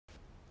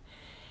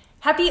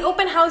Happy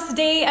open house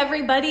day,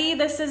 everybody.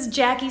 This is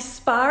Jackie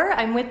Spar.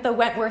 I'm with the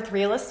Wentworth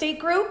Real Estate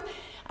Group.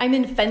 I'm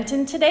in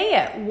Fenton today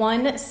at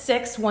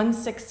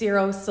 16160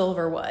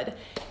 Silverwood.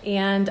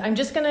 And I'm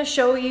just gonna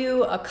show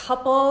you a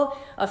couple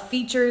of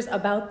features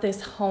about this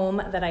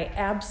home that I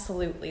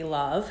absolutely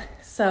love.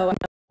 So I'm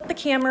gonna put the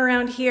camera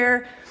around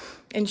here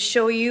and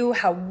show you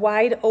how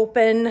wide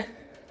open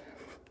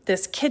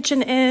this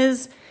kitchen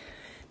is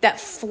that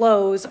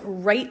flows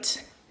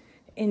right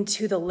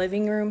into the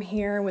living room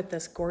here with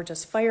this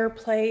gorgeous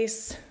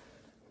fireplace.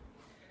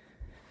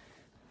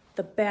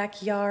 The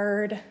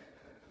backyard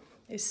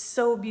is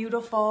so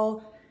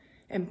beautiful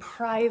and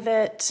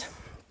private.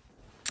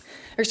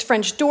 There's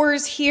French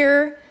doors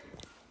here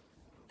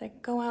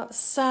that go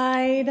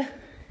outside.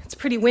 It's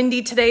pretty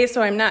windy today,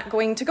 so I'm not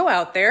going to go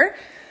out there,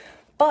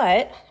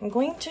 but I'm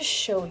going to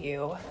show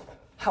you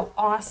how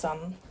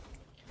awesome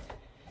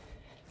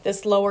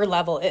this lower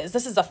level is.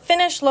 This is a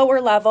finished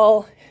lower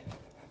level.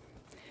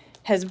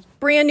 Has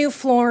brand new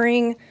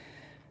flooring.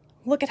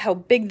 Look at how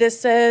big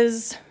this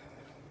is.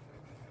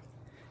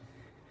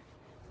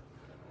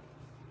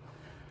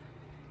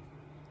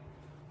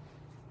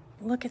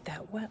 Look at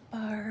that wet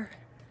bar.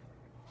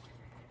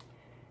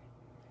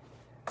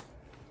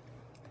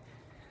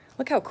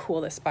 Look how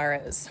cool this bar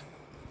is.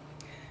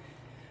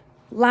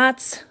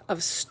 Lots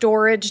of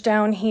storage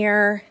down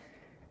here.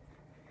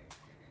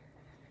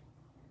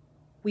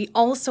 We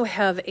also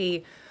have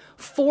a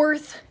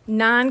fourth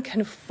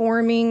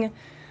non-conforming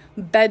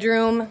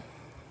bedroom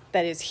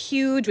that is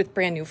huge with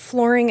brand new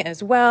flooring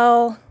as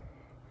well.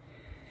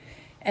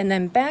 And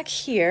then back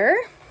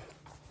here,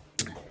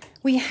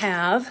 we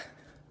have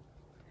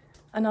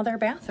another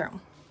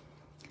bathroom.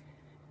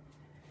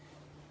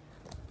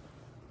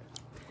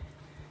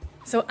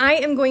 So I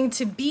am going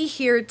to be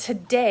here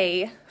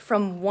today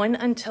from 1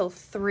 until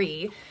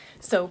 3.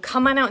 So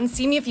come on out and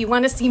see me if you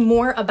want to see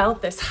more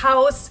about this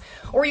house,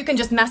 or you can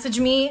just message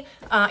me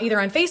either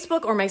on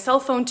Facebook or my cell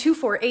phone,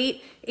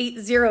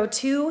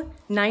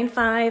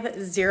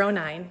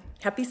 248-802-9509.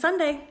 Happy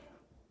Sunday.